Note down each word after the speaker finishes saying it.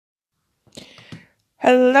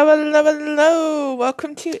Hello, hello, hello.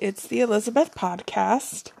 Welcome to It's the Elizabeth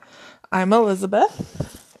podcast. I'm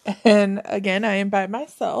Elizabeth, and again, I am by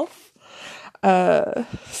myself.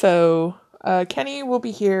 So Kenny will be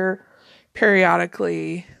here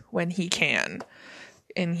periodically when he can.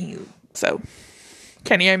 So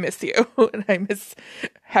Kenny, I miss you, and I miss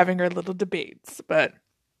having our little debates, but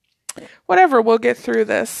whatever, we'll get through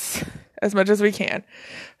this as much as we can.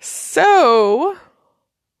 So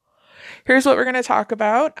here's what we're going to talk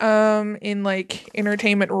about in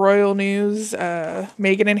entertainment royal news,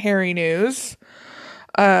 Meghan and Harry news,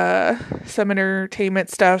 some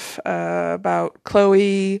entertainment stuff about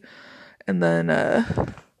Chloe, and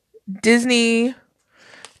then Disney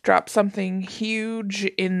dropped something huge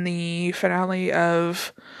in the finale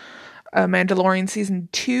of Mandalorian Season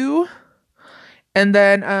 2, and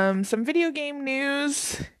then some video game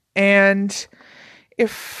news, and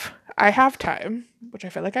if I have time, which I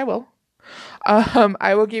feel like I will,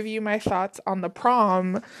 I will give you my thoughts on The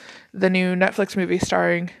Prom, the new Netflix movie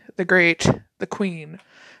starring the Queen,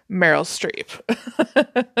 Meryl Streep.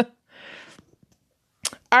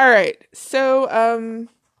 All right, so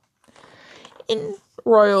in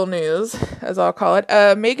royal news, as I'll call it,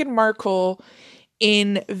 Meghan Markle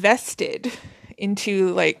invested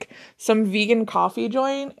into some vegan coffee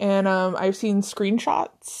joint, and I've seen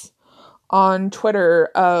screenshots on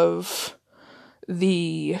Twitter of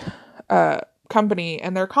the company,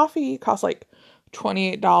 and their coffee costs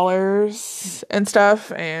 $28 and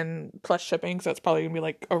stuff, and plus shipping, so it's probably gonna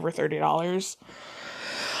be over $30.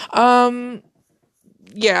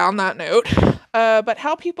 Yeah, on that note, but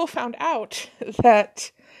how people found out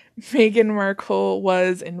that Meghan Markle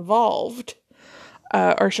was involved,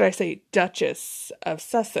 or should I say Duchess of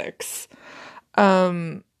Sussex,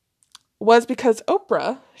 was because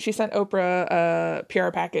she sent Oprah a PR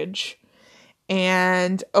package,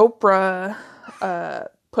 and Oprah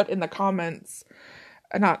put in the comments,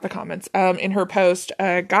 in her post,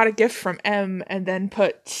 got a gift from M, and then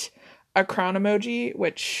put a crown emoji,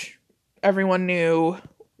 which everyone knew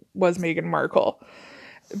was Meghan Markle.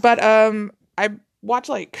 But I watch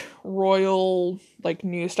royal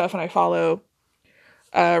news stuff, and I follow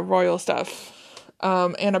royal stuff.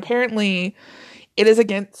 And apparently it is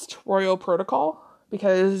against royal protocol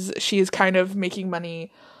because she's kind of making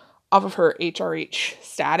money off of her HRH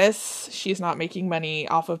status. She's not making money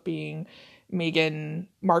off of being Meghan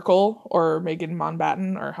Markle or Meghan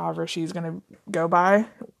Mountbatten, or however she's going to go by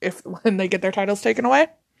when they get their titles taken away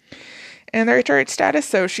and their HRH status.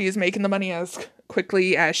 So she's making the money as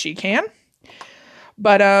quickly as she can.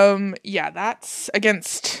 But yeah, that's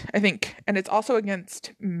against, I think, and it's also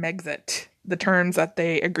against Megxit, the terms that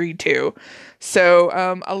they agreed to. So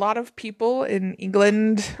a lot of people in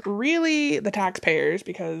England, really the taxpayers,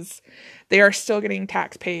 because they are still getting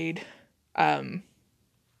tax paid,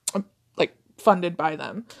 funded by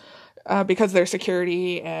them, because of their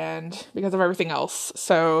security and because of everything else.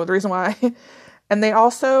 So the reason why, and they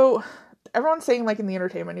also, everyone's saying in the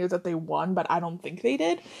entertainment news that they won, but I don't think they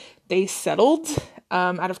did. They settled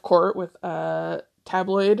out of court with a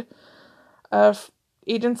tabloid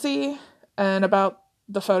agency, and about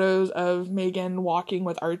the photos of Meghan walking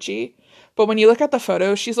with Archie. But when you look at the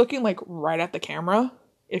photos, she's looking right at the camera.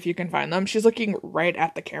 If you can find them, she's looking right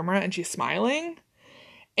at the camera and she's smiling.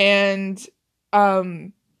 And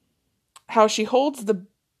how she holds the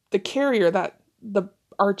carrier that the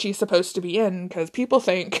Archie's supposed to be in, because people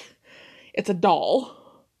think it's a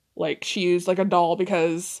doll. She used a doll,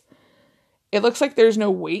 because it looks like there's no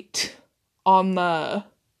weight on the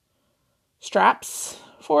straps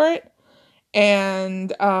for it.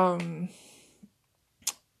 And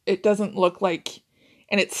it doesn't look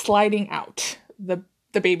and it's sliding out. The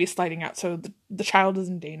baby's sliding out, so the child is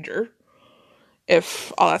in danger,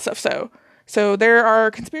 if all that stuff. So there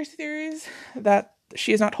are conspiracy theories that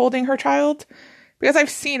she is not holding her child, because I've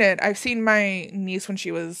seen it. I've seen my niece when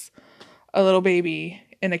she was a little baby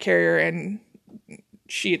in a carrier, and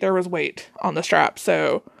there was weight on the strap.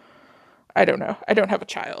 So I don't know. I don't have a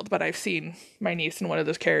child, but I've seen my niece in one of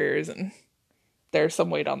those carriers, and there's some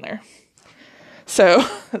weight on there. So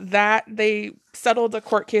that they settled a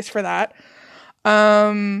court case for that.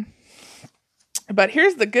 But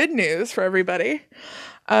here's the good news for everybody.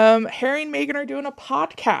 Harry and Meghan are doing a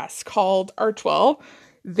podcast called Archewell.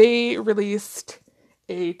 They released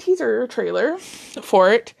a teaser trailer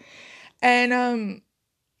for it, and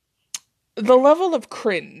the level of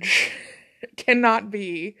cringe cannot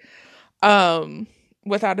be,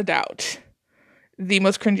 without a doubt, the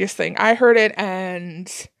most cringiest thing. I heard it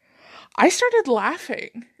and I started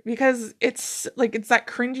laughing, because it's that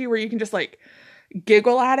cringy where you can just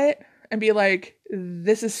giggle at it and be like,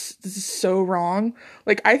 this is so wrong.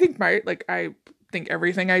 Like, I think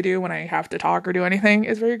everything I do when I have to talk or do anything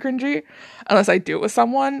is very cringy, unless I do it with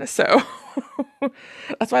someone. So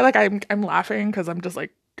that's why, like, I'm laughing, because I'm just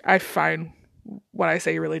like, I find what I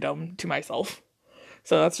say really dumb to myself.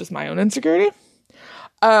 So that's just my own insecurity.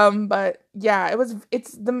 But yeah,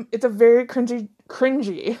 it's a very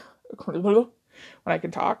cringy when I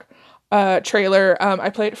can talk, trailer. I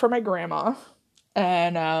played it for my grandma,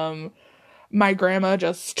 and my grandma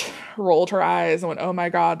just rolled her eyes and went, "Oh my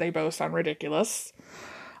God, they both sound ridiculous."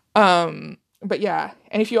 But yeah,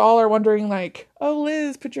 and if you all are wondering, like, "Oh,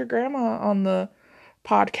 Liz, put your grandma on the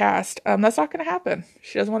podcast," that's not going to happen.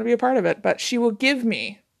 She doesn't want to be a part of it, but she will give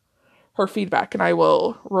me her feedback, and I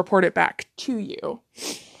will report it back to you.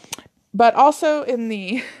 But also in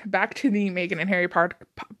the back to the Meghan and Harry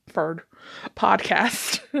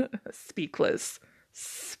podcast, speak, Liz,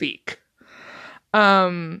 speak. It's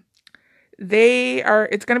going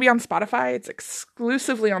to be on Spotify. It's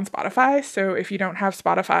exclusively on Spotify. So if you don't have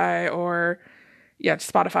Spotify, or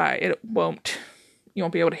Spotify, you won't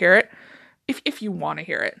be able to hear it if you want to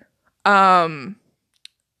hear it.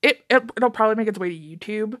 It'll probably make its way to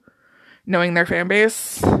YouTube, knowing their fan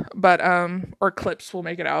base, but or clips will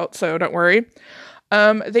make it out, so don't worry.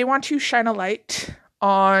 They want to shine a light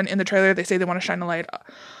in the trailer, they say they want to shine a light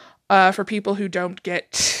for people who don't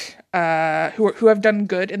get who have done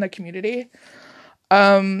good in the community.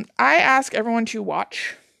 I ask everyone to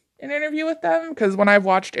watch an interview with them, because when I've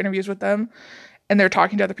watched interviews with them and they're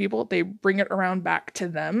talking to other people, they bring it around back to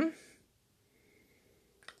them.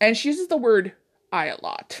 And she uses the word I a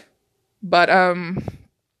lot. But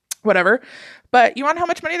whatever. But you want how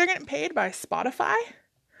much money they're getting paid by Spotify?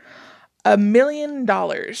 $1 million,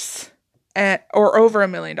 or over $1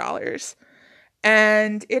 million.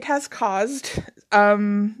 And it has caused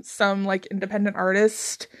some like independent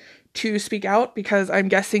artists to speak out, because I'm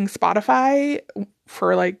guessing Spotify,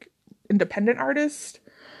 for like independent artists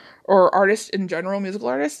or artists in general, musical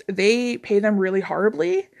artists, they pay them really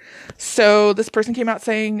horribly. So this person came out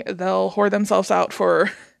saying they'll whore themselves out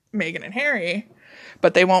for Meghan and Harry,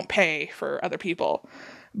 but they won't pay for other people.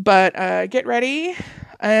 But get ready,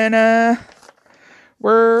 and I'm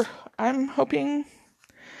hoping,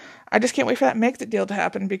 I just can't wait for that Megxit deal to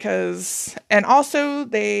happen, and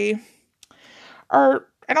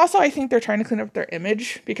also I think they're trying to clean up their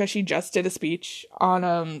image, because she just did a speech on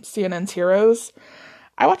CNN's Heroes.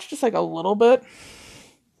 I watched just like a little bit,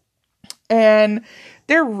 and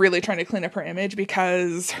they're really trying to clean up her image,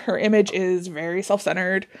 because her image is very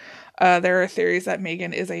self-centered. There are theories that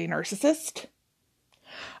Meghan is a narcissist.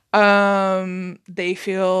 They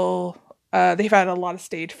feel they've had a lot of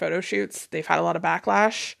staged photo shoots. They've had a lot of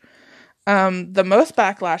backlash. The most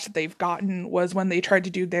backlash that they've gotten was when they tried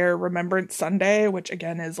to do their Remembrance Sunday, which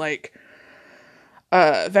again is like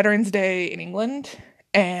Veterans Day in England.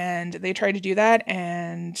 And they tried to do that,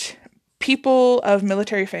 and people of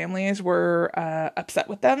military families were upset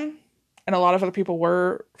with them. And a lot of other people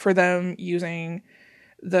were, for them using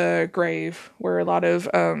the grave where a lot of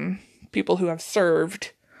people who have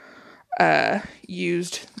served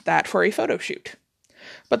used that for a photo shoot.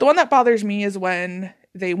 But the one that bothers me is when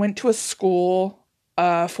they went to a school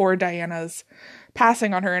for Diana's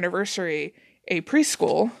passing on her anniversary, a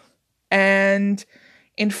preschool, and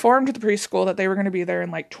informed the preschool that they were going to be there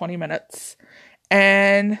in like 20 minutes.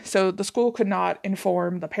 And so the school could not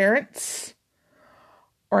inform the parents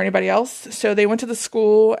or anybody else. So they went to the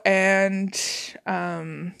school and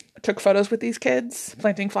took photos with these kids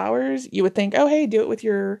planting flowers. You would think, oh, hey, do it with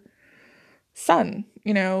your son,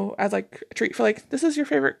 as like a treat for like, this is your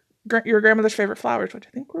grandmother's favorite flowers, which I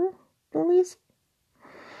think were lilies.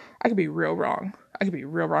 I could be real wrong.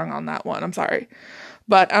 On that one. I'm sorry.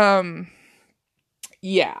 But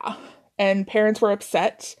yeah. And parents were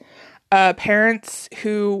upset. Parents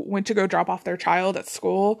who went to go drop off their child at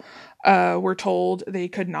school were told they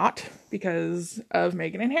could not because of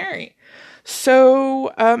Meghan and Harry.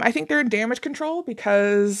 So I think they're in damage control,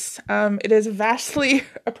 because it is vastly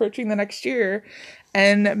approaching the next year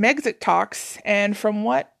and Megxit talks. And from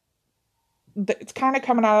what it's kind of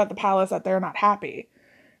coming out of the palace, that they're not happy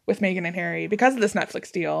with Meghan and Harry because of this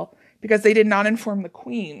Netflix deal, because they did not inform the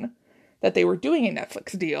Queen that they were doing a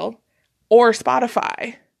Netflix deal, or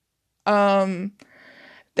Spotify.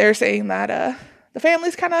 They're saying that the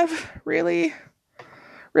family's kind of really,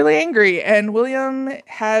 really angry, and William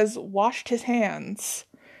has washed his hands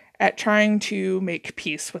at trying to make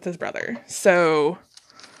peace with his brother. So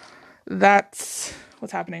that's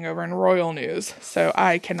what's happening over in royal news. So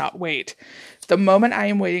I cannot wait. The moment I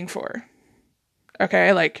am waiting for.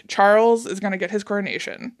 Okay, like Charles is going to get his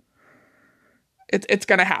coronation. it's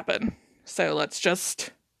gonna happen. So let's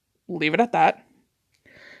just leave it at that.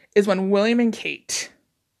 Is when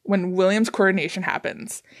when William's coronation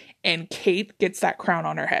happens and Kate gets that crown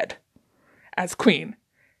on her head as queen,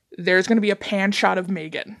 there's going to be a pan shot of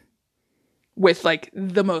Meghan with like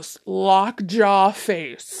the most lockjaw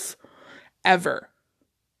face ever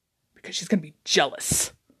because she's going to be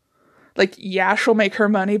jealous. Like, yeah, she'll make her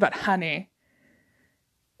money, but honey,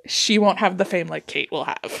 she won't have the fame like Kate will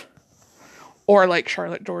have. Or like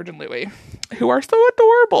Charlotte, George, and Louis, who are so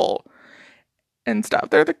adorable and stuff.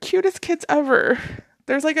 They're the cutest kids ever.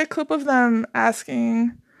 There's like a clip of them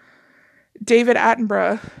asking David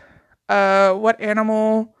Attenborough what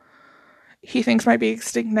animal he thinks might be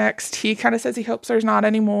extinct next. He kind of says he hopes there's not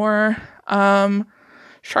anymore.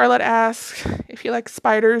 Charlotte asks if he likes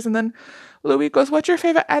spiders, and then Louis goes, "What's your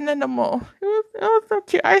favorite animal?" Oh, so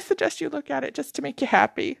cute. I suggest you look at it just to make you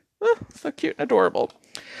happy. Oh, so cute and adorable.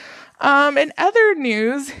 In other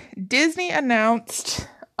news, Disney announced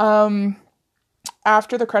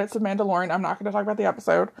after the credits of Mandalorian, I'm not going to talk about the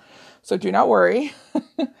episode, so do not worry.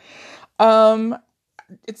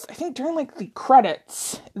 It's, I think during like the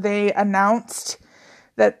credits, they announced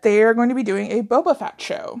that they are going to be doing a Boba Fett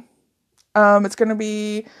show. It's going to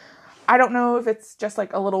be, I don't know if it's just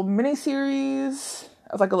like a little mini series,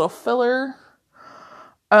 of like a little filler.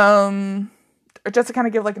 Just to kind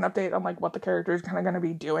of give like an update on like what the character is kind of going to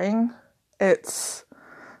be doing. It's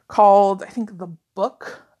called, I think, The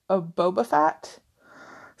Book of Boba Fett.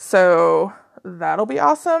 So that'll be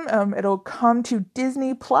awesome. It'll come to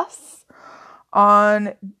Disney Plus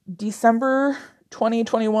on December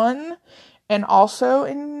 2021. And also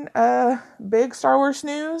in big Star Wars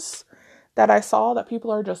news that I saw that people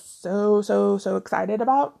are just so excited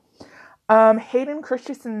about. Hayden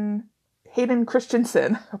Christensen,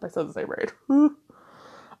 I hope I said his name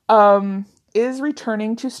right, is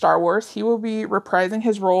returning to Star Wars. He will be reprising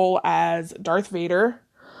his role as Darth Vader.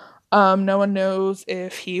 No one knows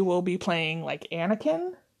if he will be playing like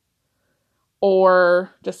Anakin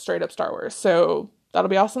or just straight up Star Wars. So that'll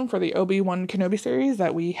be awesome for the Obi-Wan Kenobi series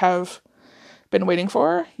that we have been waiting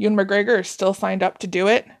for. Ewan McGregor is still signed up to do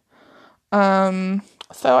it. So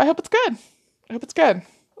I hope it's good.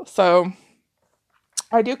 So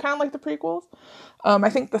I do kind of like the prequels. I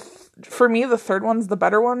think for me, the third one's the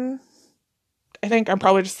better one. I think I'm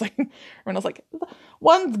probably just like, everyone's like,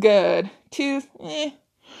 one's good, two,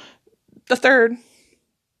 the third,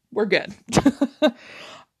 we're good.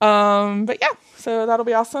 But yeah, so that'll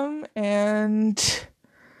be awesome. And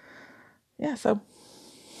yeah, so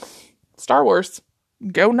Star Wars,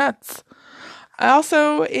 go nuts.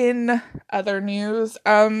 Also in other news,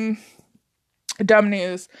 dumb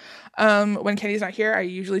news, when Kenny's not here, I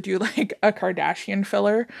usually do like a Kardashian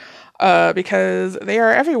filler, because they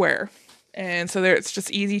are everywhere. And so it's just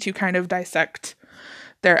easy to kind of dissect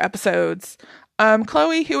their episodes.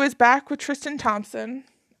 Khloe, who is back with Tristan Thompson,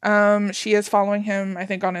 she is following him, I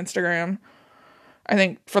think, on Instagram. I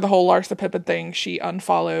think for the whole Larsa Pippen thing, she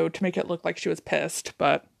unfollowed to make it look like she was pissed,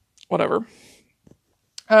 but whatever.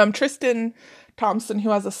 Tristan Thompson,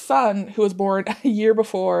 who has a son who was born a year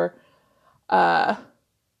before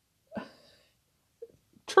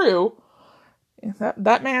True.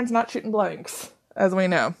 That man's not shooting blanks, as we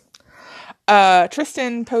know.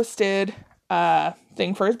 Tristan posted a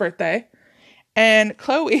thing for his birthday, and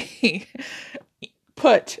Khloe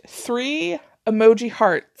put 3 emoji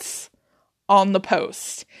hearts on the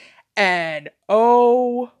post, and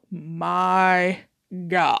oh my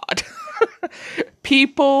god.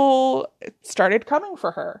 People started coming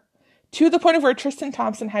for her, to the point of where Tristan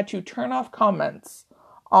Thompson had to turn off comments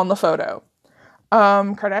on the photo.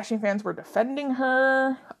 Kardashian fans were defending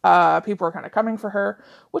her. People were kind of coming for her,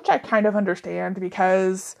 which I kind of understand,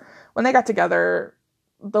 because when they got together,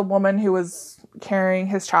 the woman who was carrying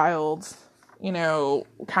his child,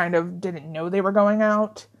 kind of didn't know they were going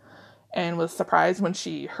out and was surprised when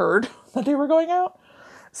she heard that they were going out.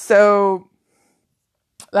 So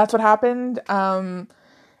that's what happened.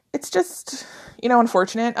 It's just,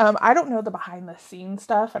 unfortunate. I don't know the behind the scenes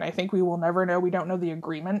stuff, and I think we will never know. We don't know the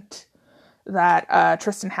agreement that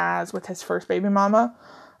Tristan has with his first baby mama.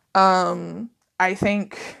 I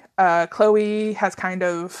think Khloe has kind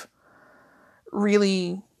of she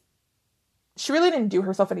really didn't do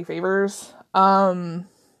herself any favors. And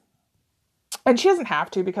she doesn't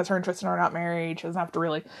have to, because her and Tristan are not married. She doesn't have to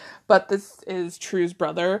really. But this is True's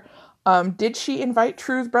brother. Did she invite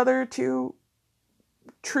True's brother to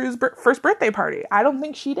True's first birthday party? I don't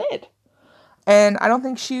think she did. And I don't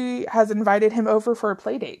think she has invited him over for a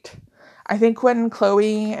play date. I think when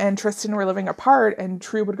Khloe and Tristan were living apart and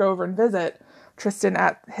True would go over and visit Tristan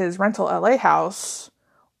at his rental LA house,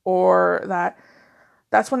 or that,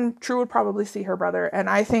 that's when True would probably see her brother. And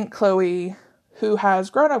I think Chloe, who has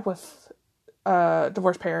grown up with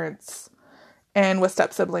divorced parents and with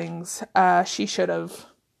step siblings, she should have,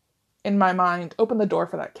 in my mind, opened the door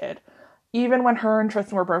for that kid. Even when her and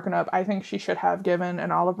Tristan were broken up, I think she should have given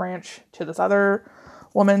an olive branch to this other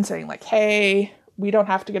woman, saying like, hey, we don't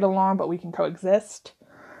have to get along, but we can coexist.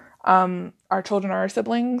 Our children are our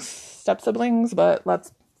siblings, step siblings, but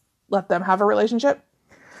let's let them have a relationship.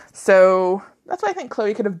 So that's what I think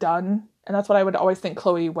Chloe could have done. And that's what I would always think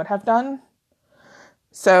Chloe would have done.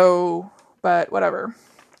 So, but whatever.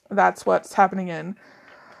 That's what's happening in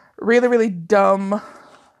really, really dumb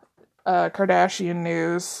Kardashian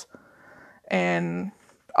news and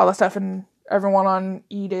all the stuff. And everyone on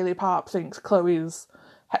Daily Pop thinks Chloe's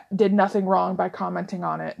did nothing wrong by commenting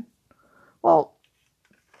on it. Well,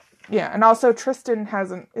 yeah. And also Tristan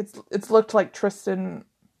hasn't, it's looked like Tristan,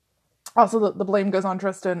 also the blame goes on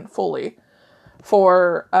Tristan fully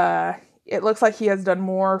for, it looks like he has done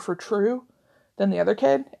more for True than the other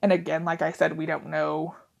kid. And again, like I said, we don't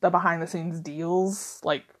know the behind the scenes deals,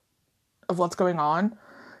 like, of what's going on.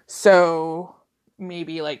 So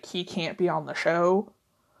maybe like he can't be on the show,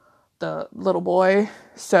 the little boy.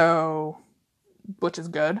 So, which is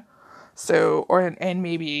good. So, and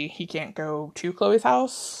maybe he can't go to Chloe's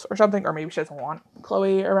house or something, or maybe she doesn't want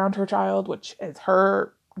Chloe around her child, which is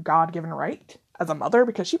her God-given right as a mother,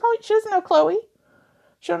 because she doesn't know Chloe.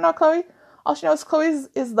 She don't know Chloe. All she knows Chloe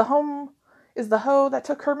is the hoe that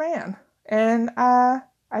took her man. And I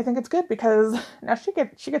think it's good because now she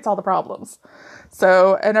gets all the problems.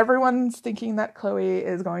 So, and everyone's thinking that Chloe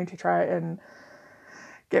is going to try and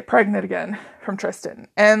get pregnant again from Tristan.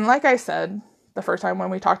 And like I said, the first time when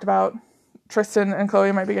we talked about Tristan and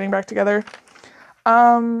Chloe might be getting back together, she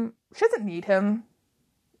doesn't need him.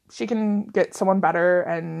 She can get someone better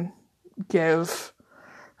and give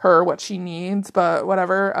her what she needs, but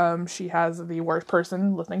whatever. She has the worst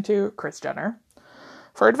person listening to, Kris Jenner,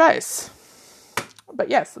 for advice. But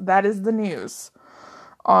yes, that is the news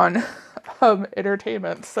on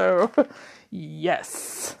entertainment. So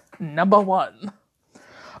yes, number one.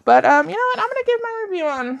 But you know what? I'm gonna give my review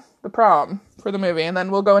on The Prom for the movie, and then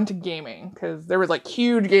we'll go into gaming, because there was like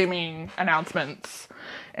huge gaming announcements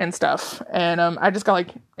and stuff, and I just got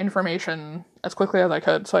like information as quickly as I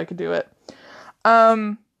could so I could do it.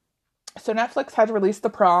 So Netflix has released The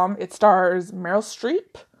Prom. It stars Meryl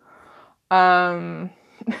Streep,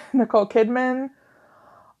 Nicole Kidman.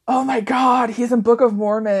 Oh my god, he's in Book of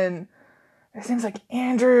Mormon. His name's like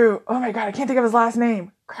Andrew. Oh my god, I can't think of his last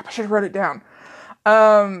name. Crap, I should have wrote it down.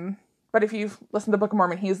 But if you've listened to Book of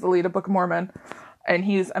Mormon, he's the lead of Book of Mormon, and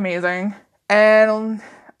he's amazing. And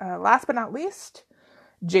last but not least,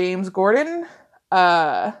 James Gordon.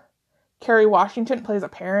 Kerry Washington plays a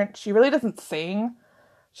parent. She really doesn't sing.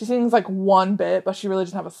 She sings like one bit, but she really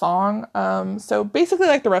doesn't have a song. So basically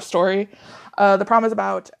like the rough story. The Prom is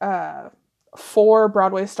about 4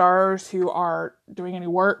 Broadway stars who are doing any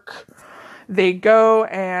work. They go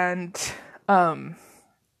and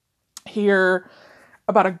hear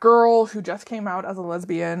about a girl who just came out as a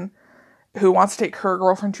lesbian who wants to take her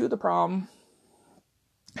girlfriend to the prom.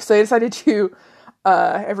 So they decided to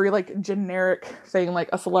every like generic thing like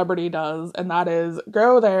a celebrity does, and that is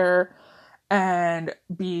go there and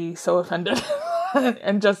be so offended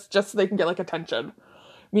and just so they can get like attention,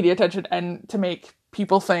 media attention, and to make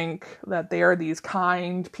people think that they are these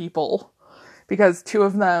kind people because 2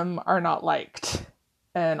 of them are not liked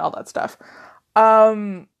and all that stuff.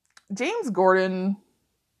 James Gordon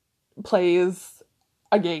plays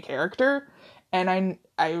a gay character, and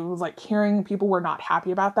I was like hearing people were not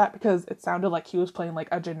happy about that because it sounded like he was playing like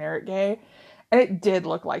a generic gay, and it did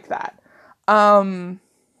look like that.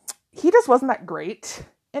 He just wasn't that great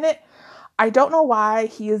in it. I don't know why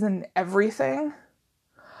he is in everything.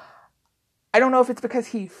 I don't know if it's because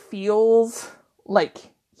he feels like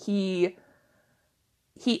he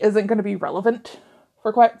isn't going to be relevant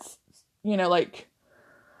for quite, like,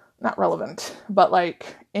 not relevant, but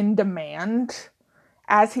like in demand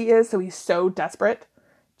as he is. So he's so desperate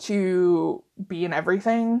to be in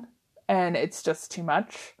everything, and it's just too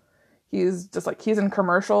much. He's just like, he's in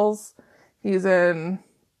commercials. He's in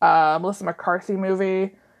Melissa McCarthy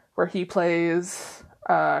movie where he plays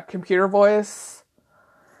computer voice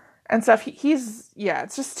and stuff. He's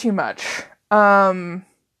it's just too much. Meryl,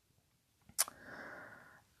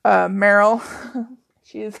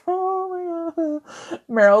 oh my god,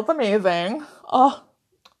 Meryl's amazing. Oh,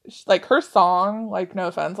 like her song, like no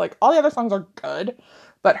offense, like all the other songs are good,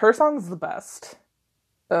 but her song's the best.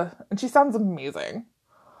 And she sounds amazing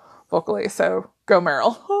vocally, so go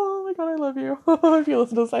Meryl. Oh my god, I love you. If you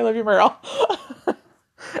listen to this, I love you, Meryl.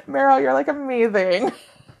 Meryl, you're like amazing.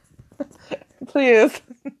 Please.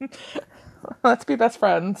 Let's be best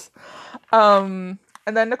friends. And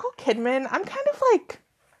then Nicole Kidman, I'm kind of like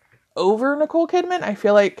over Nicole Kidman. I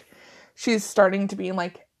feel like she's starting to be in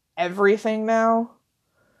like everything now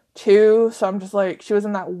too. So I'm just like, she was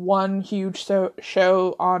in that one huge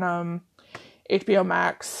show on HBO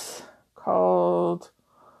Max called,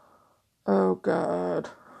 oh god,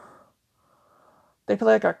 they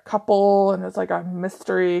play like a couple and it's like a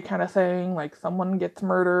mystery kind of thing, like someone gets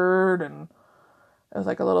murdered and it was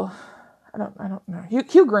like a little, I don't know,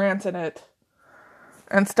 Hugh Grant's in it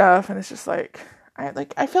and stuff, and it's just like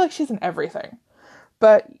I feel like she's in everything.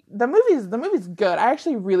 But the movie's good. I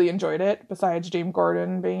actually really enjoyed it, besides James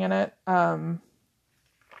Gordon being in it. I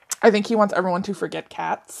think he wants everyone to forget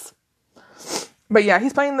cats. But yeah,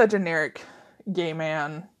 he's playing the generic gay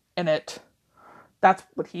man in it. That's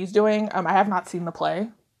what he's doing. I have not seen the play.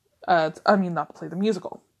 Not the play, the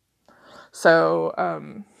musical.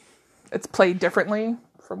 So, it's played differently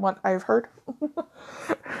from what I've heard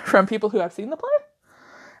from people who have seen the play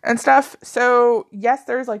and stuff. So, yes,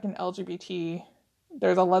 there's like an LGBT,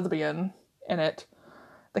 there's a lesbian in it,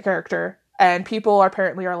 the character, and people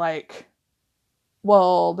apparently are like,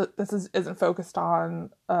 well, this isn't focused on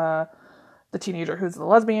the teenager who's the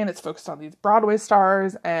lesbian, it's focused on these Broadway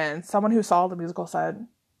stars, and someone who saw the musical said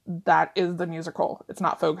that is the musical. It's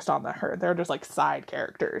not focused on her. They're just like side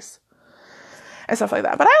characters and stuff like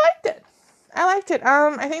that. But I liked it.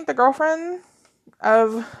 I think the girlfriend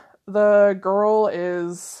of the girl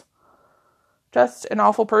is just an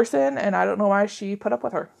awful person, and I don't know why she put up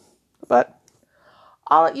with her. But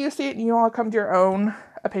I'll let you see it and you all come to your own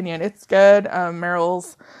opinion. It's good.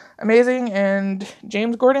 Meryl's amazing, and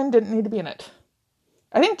James Gordon didn't need to be in it.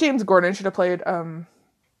 I think James Gordon should have played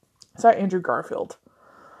Andrew Garfield.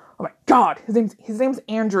 Oh my god, his name's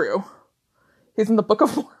Andrew. He's in the Book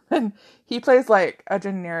of Mormon. He plays like a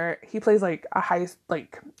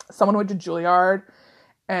someone went to Juilliard,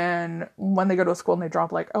 and when they go to a school and they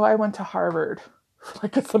drop like, oh, I went to Harvard for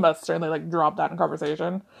like a semester, and they like drop that in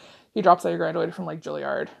conversation. He drops that he graduated from like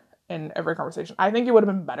Juilliard in every conversation. I think it would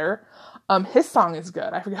have been better. His song is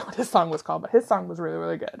good. I forget what his song was called, but his song was really,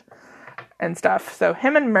 really good and stuff. So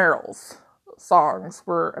him and Meryl's songs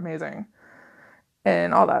were amazing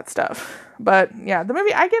and all that stuff. But yeah, the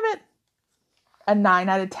movie, I give it a 9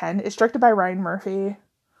 out of 10. It's directed by Ryan Murphy,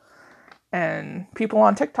 and people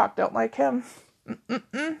on TikTok don't like him.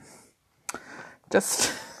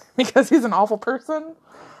 Just because he's an awful person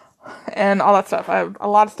and all that stuff. A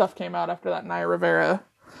lot of stuff came out after that Naya Rivera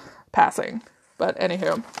passing. But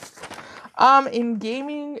anywho, in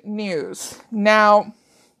gaming news, now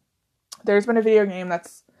there's been a video game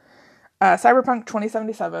that's Cyberpunk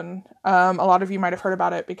 2077. A lot of you might have heard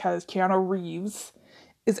about it because Keanu Reeves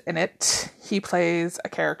is in it. He plays a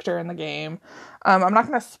character in the game. I'm not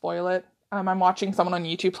going to spoil it. I'm watching someone on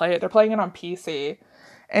YouTube play it. They're playing it on PC.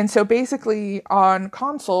 And so basically on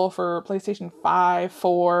console for PlayStation 5,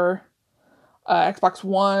 4, Xbox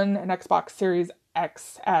One, and Xbox Series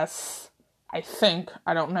XS, I think.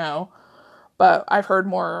 I don't know. But I've heard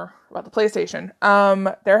more about the PlayStation.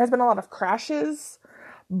 There has been a lot of crashes,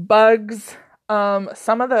 bugs,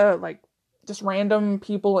 some of the, like, just random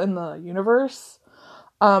people in the universe.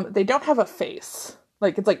 They don't have a face.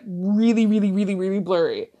 Like, it's, like, really, really, really, really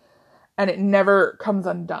blurry. And it never comes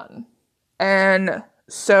undone. And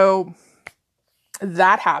so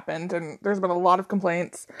that happened, and there's been a lot of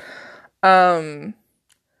complaints. And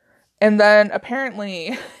then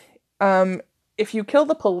apparently, if you kill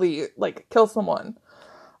the police, like kill someone,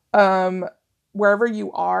 wherever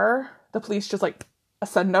you are, the police just like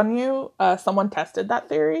ascend on you. Someone tested that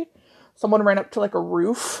theory. Someone ran up to like a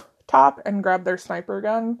rooftop and grabbed their sniper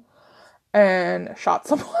gun and shot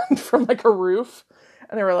someone from like a roof.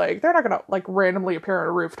 And they were like, they're not gonna like randomly appear on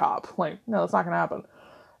a rooftop. Like, no, that's not gonna happen.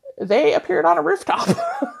 They appeared on a rooftop.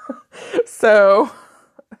 So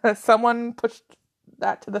someone pushed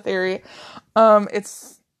that to the theory.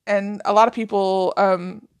 And a lot of people,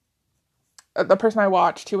 the person I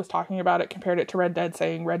watched who was talking about it compared it to Red Dead,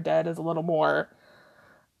 saying Red Dead is a little more,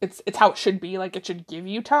 it's how it should be. Like, it should give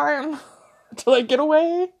you time to like get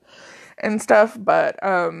away and stuff. But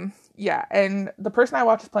yeah, and the person I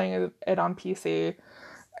watched is playing it on PC,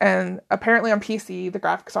 and apparently on PC the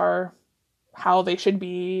graphics are how they should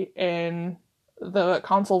be in the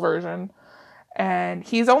console version. And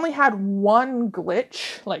he's only had one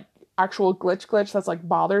glitch, like actual glitch that's like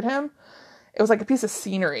bothered him. It was like a piece of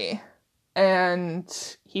scenery,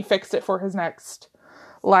 and he fixed it for his next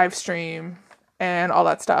live stream and all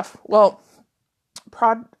that stuff. Well,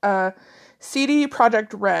 CD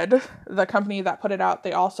Projekt Red, the company that put it out,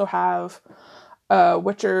 they also have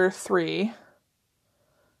Witcher 3,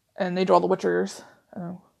 and they do all the Witchers.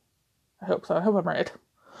 I hope so. I hope I'm right.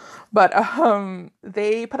 But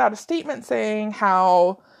they put out a statement saying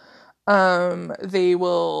how they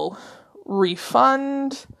will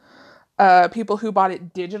refund people who bought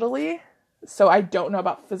it digitally. So I don't know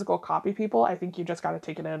about physical copy people. I think you just got to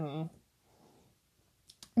take it in and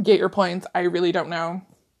get your points. I really don't know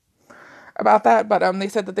about that. But they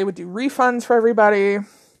said that they would do refunds for everybody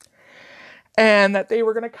and that they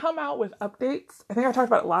were going to come out with updates. I think I talked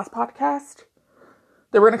about it last podcast.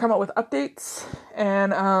 They were going to come out with updates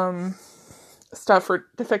and stuff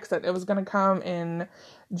to fix it. It was going to come in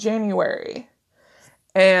January.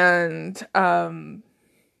 And then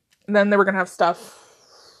they were going to have stuff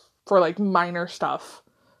for, like, minor stuff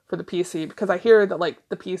for the PC. Because I hear that, like,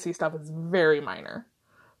 the PC stuff is very minor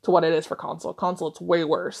to what it is for console. Console, it's way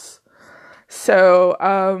worse. So,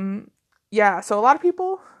 yeah. So a lot of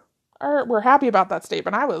people were happy about that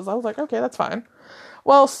statement. I was like, okay, that's fine.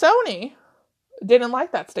 Well, Sony didn't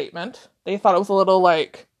like that statement. They thought it was a little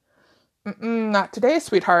like, not today,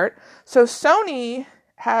 sweetheart. So Sony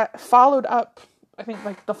had followed up, I think,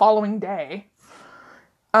 like the following day,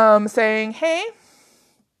 saying, hey,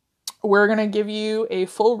 we're going to give you a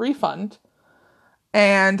full refund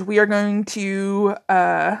and we are going to,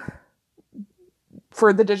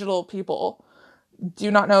 for the digital people, do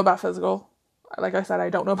not know about physical. Like I said, I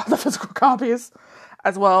don't know about the physical copies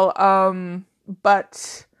as well.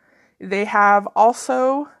 But they have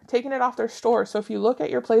also taken it off their store. So if you look at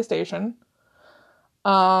your PlayStation,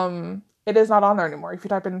 it is not on there anymore. If you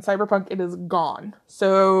type in Cyberpunk, it is gone.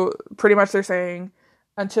 So pretty much they're saying,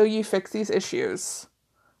 until you fix these issues,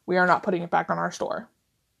 we are not putting it back on our store.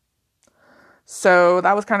 So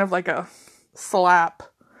that was kind of like a slap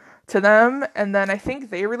to them. And then I think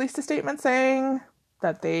they released a statement saying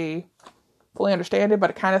that they fully understand it, but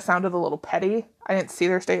it kind of sounded a little petty. I didn't see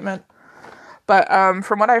their statement. But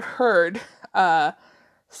from what I've heard,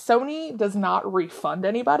 Sony does not refund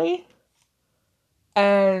anybody.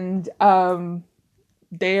 And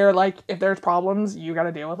they're like, if there's problems, you got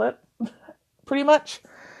to deal with it, pretty much.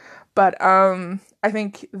 But I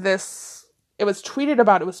think it was tweeted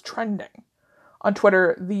about, it was trending on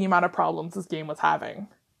Twitter, the amount of problems this game was having.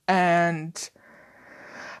 And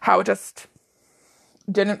how it just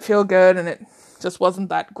didn't feel good and it just wasn't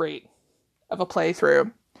that great of a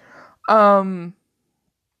playthrough.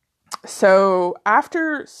 So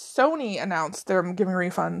after Sony announced they're giving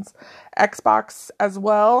refunds, Xbox as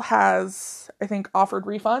well has, I think, offered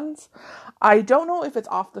refunds. I don't know if it's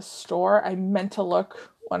off the store. I meant to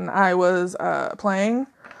look when I was playing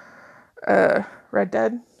Red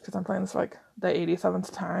Dead, because I'm playing this for like the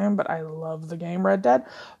 87th time, but I love the game Red Dead.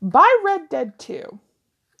 Buy Red Dead 2.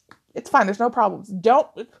 It's fine. There's no problems.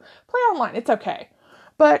 Don't play online. It's okay.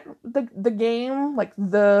 But the game, like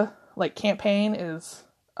the campaign is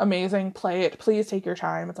amazing. Play it. Please take your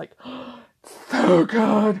time. It's like, so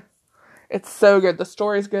good. It's so good. The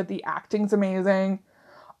story's good. The acting's amazing.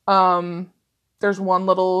 There's one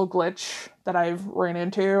little glitch that I've ran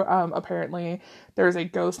into. Apparently there's a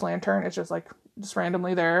ghost lantern. It's just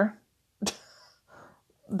randomly there.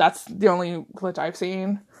 That's the only glitch I've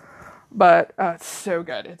seen. But it's so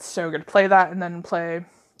good. It's so good. Play that and then play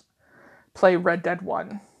Red Dead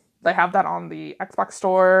 1. They have that on the Xbox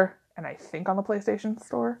store and I think on the PlayStation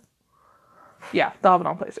store. Yeah, they'll have it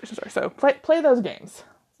on PlayStation store. So play those games.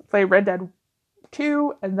 Play Red Dead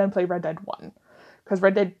 2 and then play Red Dead 1. Because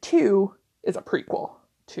Red Dead 2 is a prequel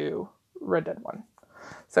to Red Dead 1.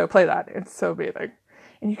 So play that. It's so amazing.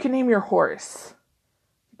 And you can name your horse.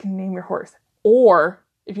 Or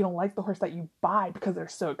if you don't like the horse that you buy because they're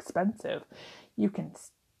so expensive, you can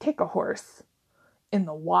take a horse in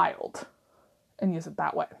the wild and use it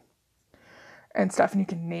that way and stuff, and you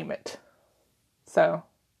can name it. So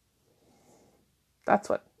that's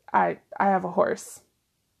what I have a horse.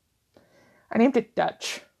 I named it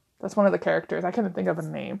Dutch. That's one of the characters. I couldn't think of a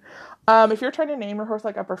name. If you're trying to name your horse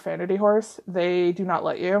like a profanity horse, they do not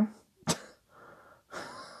let you.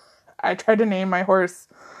 I tried to name my horse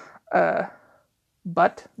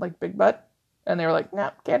Butt, like Big Butt, and they were like,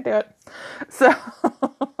 no, can't do it. So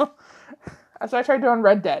that's what I tried doing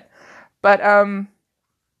Red Dead. But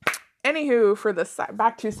anywho, for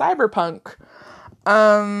back to Cyberpunk,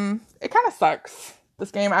 it kind of sucks,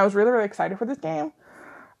 this game. I was really, really excited for this game.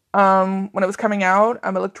 When it was coming out,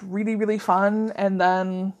 it looked really, really fun, and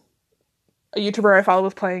then a YouTuber I followed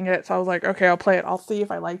was playing it, so I was like, okay, I'll play it, I'll see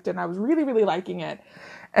if I liked it, and I was really, really liking it.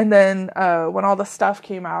 And then, when all the stuff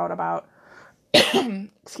came out about,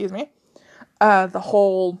 excuse me, the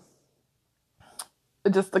whole,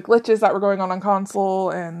 just the glitches that were going on console,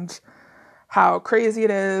 and how crazy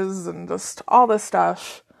it is and just all this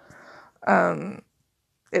stuff.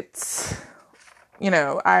 It's,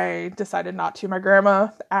 I decided not to. My grandma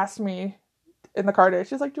asked me in the car today,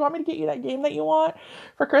 she's like, do you want me to get you that game that you want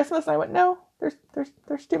for Christmas? And I went, no, there's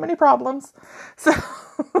too many problems. So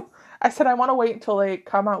I said, I want to wait until they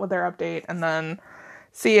come out with their update and then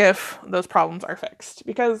see if those problems are fixed.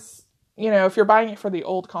 Because, if you're buying it for the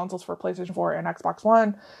old consoles for PlayStation 4 and Xbox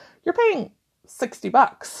One, you're paying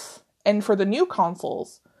 $60. And for the new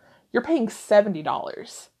consoles, you're paying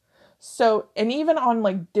 $70. So, and even on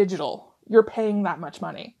like digital, you're paying that much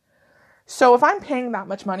money. So if I'm paying that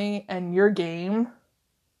much money and your game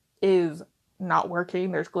is not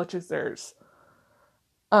working, there's glitches, there's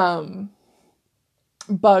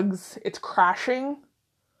bugs, it's crashing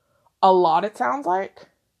a lot, it sounds like,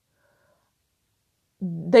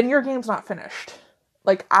 then your game's not finished.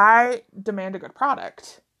 Like, I demand a good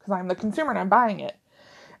product because I'm the consumer and I'm buying it.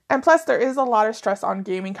 And plus, there is a lot of stress on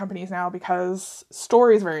gaming companies now because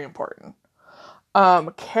story is very important.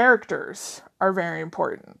 Characters are very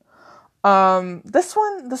important. This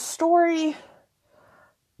one, the story,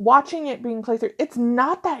 watching it being played through, it's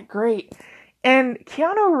not that great. And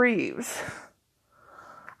Keanu Reeves,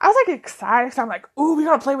 I was like excited because I'm like, ooh, we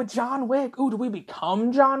gotta play with John Wick. Ooh, do we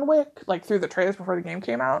become John Wick? Like through the trailers before the game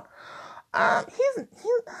came out. He's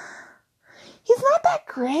not that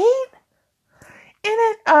great in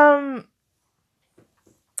it.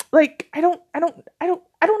 Like, I don't know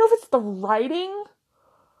if it's the writing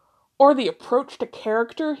or the approach to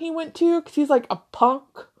character he went to, because he's like a punk.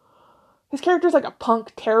 His character's like a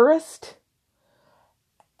punk terrorist.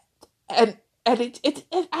 And I don't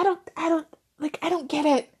get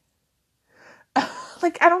it.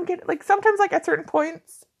 Like, I don't get it. Like, sometimes, like, at certain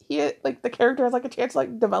points, the character has, like, a chance to,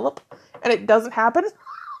 like, develop, and it doesn't happen.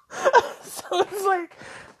 So it's like,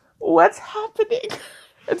 what's happening?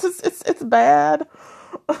 It's bad.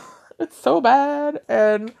 It's so bad.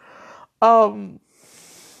 And,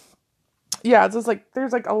 yeah, it's just, like,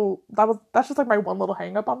 there's, like, that's just, like, my one little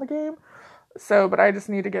hang up on the game. So, but I just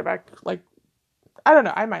need to get back, like, I don't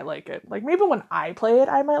know, I might like it. Like, maybe when I play it,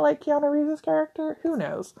 I might like Keanu Reeves' character. Who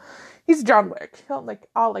knows? He's John Wick.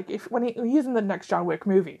 When he's in the next John Wick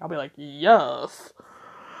movie, I'll be like, yes.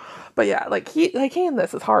 But yeah, he in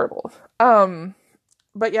this is horrible.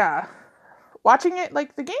 But yeah, watching it,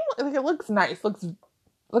 like, the game, like, it looks nice, looks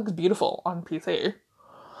beautiful on PC.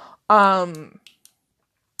 The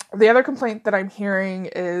other complaint that I'm hearing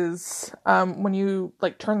is, when you,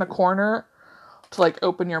 like, turn the corner to, like,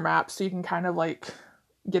 open your map so you can kind of, like,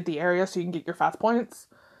 get the area so you can get your fast points,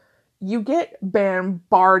 you get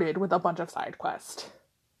bombarded with a bunch of side quests.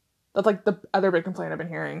 That's, like, the other big complaint I've been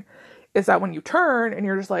hearing, is that when you turn and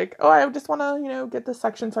you're just like, oh, I just want to, get this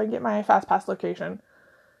section so I can get my fast pass location.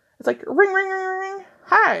 It's like, ring, ring, ring, ring, ring,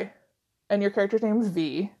 hi. And your character's name's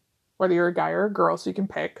V, whether you're a guy or a girl, so you can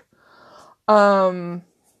pick. It's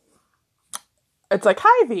like,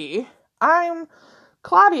 hi, V, I'm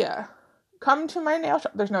Claudia. Come to my nail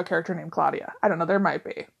shop. There's no character named Claudia. I don't know, there might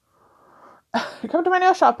be. Come to my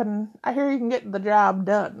nail shop and I hear you can get the job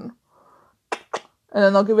done. And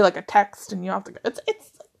then they'll give you, like, a text and you have to go.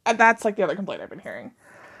 That's, like, the other complaint I've been hearing.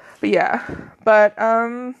 But yeah. But,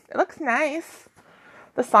 it looks nice.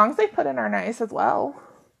 The songs they put in are nice as well.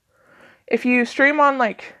 If you stream on,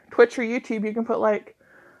 like, Twitch or YouTube, you can put, like,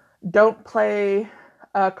 don't play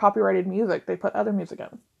copyrighted music. They put other music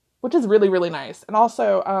in, which is really, really nice. And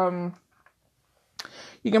also,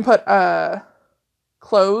 you can put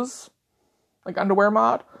clothes, like underwear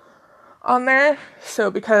mod, on there.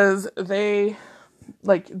 So because they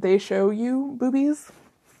show you boobies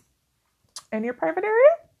in your private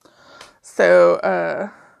area.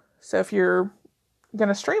 So if you're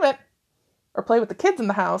gonna stream it or play with the kids in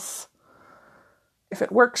the house, if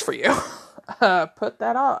it works for you, put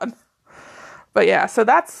that on. But yeah, so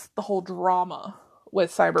that's the whole drama with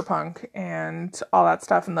Cyberpunk and all that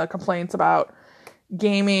stuff, and the complaints about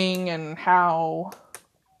gaming and how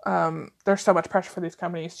there's so much pressure for these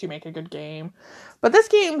companies to make a good game. But this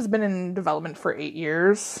game's been in development for 8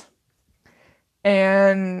 years,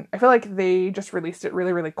 and I feel like they just released it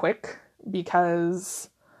really, really quick because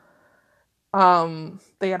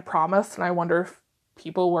they had promised, and I wonder if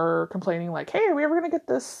people were complaining like, hey, are we ever going to get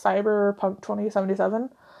this Cyberpunk 2077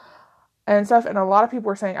 and stuff? And a lot of people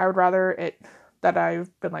were saying, I would rather it, that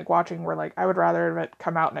I've been, like, watching, were like, I would rather it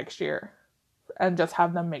come out next year and just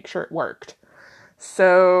have them make sure it worked.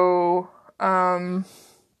 So, if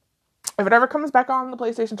it ever comes back on the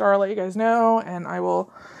PlayStation Store, I'll let you guys know, and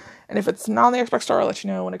if it's not on the Xbox Store, I'll let you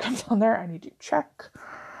know when it comes on there. I need to check.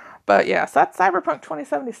 But yeah, so that's Cyberpunk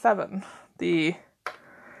 2077, the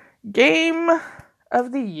game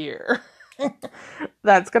of the year.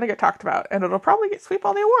 that's going to get talked about, and it'll probably sweep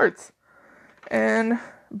all the awards and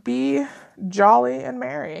be jolly and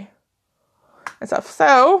merry and stuff.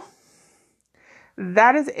 So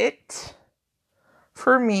that is it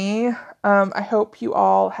for me. I hope you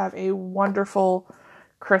all have a wonderful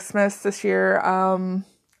Christmas this year. I'm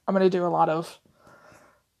going to do a lot of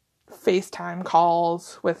FaceTime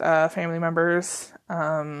calls with family members.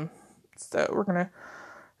 So we're going to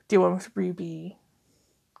do one with Ruby,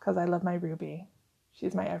 because I love my Ruby.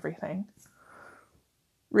 She's my everything.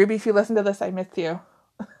 Ruby, if you listen to this, I miss you.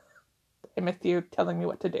 I miss you telling me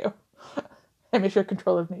what to do. I miss your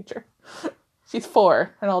control of nature. She's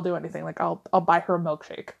 4, and I'll do anything. Like, I'll buy her a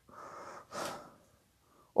milkshake.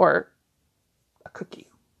 Or a cookie.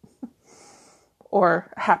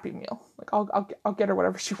 Or a Happy Meal. Like, I'll get her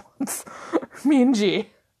whatever she wants. Me and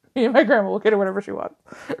my grandma will get her whatever she wants.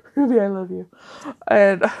 Ruby, I love you.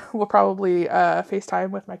 And we'll probably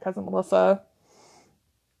FaceTime with my cousin Melissa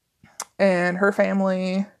and her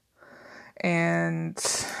family. And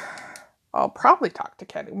I'll probably talk to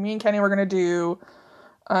Kenny. Me and Kenny were going to do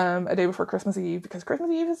a day before Christmas Eve, because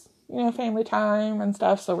Christmas Eve is, family time and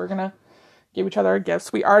stuff. So we're going to give each other our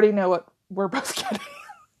gifts. We already know what we're both getting.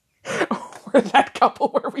 We're that couple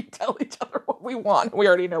where we tell each other what we want. We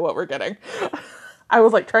already know what we're getting. I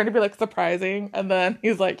was like trying to be like surprising, and then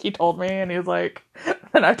he told me, and he's like,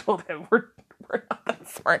 and I told him we're not that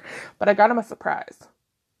smart, but I got him a surprise.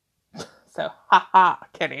 So,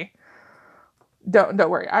 Kenny, don't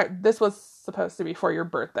worry. This was supposed to be for your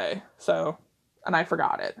birthday, so, and I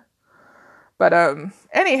forgot it. But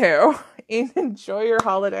anywho, enjoy your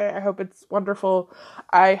holiday. I hope it's wonderful.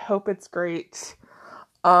 I hope it's great.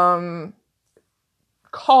 Call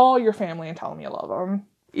your family and tell them you love them.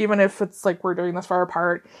 Even if it's like we're doing this far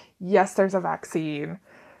apart. Yes, there's a vaccine.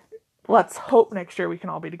 Let's hope next year we can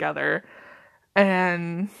all be together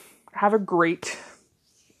and have a great,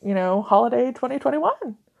 holiday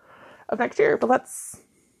 2021 of next year. But let's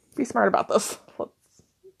be smart about this.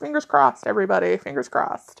 Fingers crossed, everybody. Fingers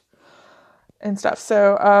crossed. And stuff.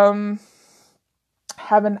 So,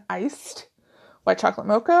 have an iced white chocolate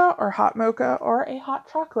mocha or hot mocha or a hot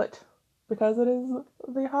chocolate, because it is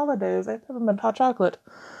the holidays. A peppermint hot chocolate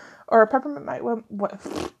or a peppermint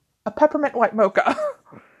white mocha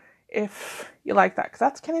if you like that, because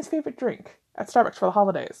that's Kenny's favorite drink at Starbucks for the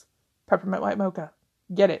holidays. Peppermint white mocha.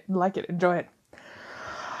 Get it, like it, enjoy it.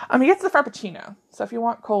 He gets the Frappuccino, so if you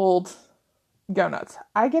want cold, go nuts.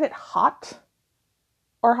 I get it hot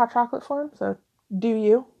or hot chocolate form, so do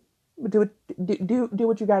you. Do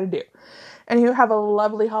what you gotta do. And you have a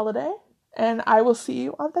lovely holiday, and I will see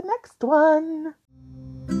you on the next one.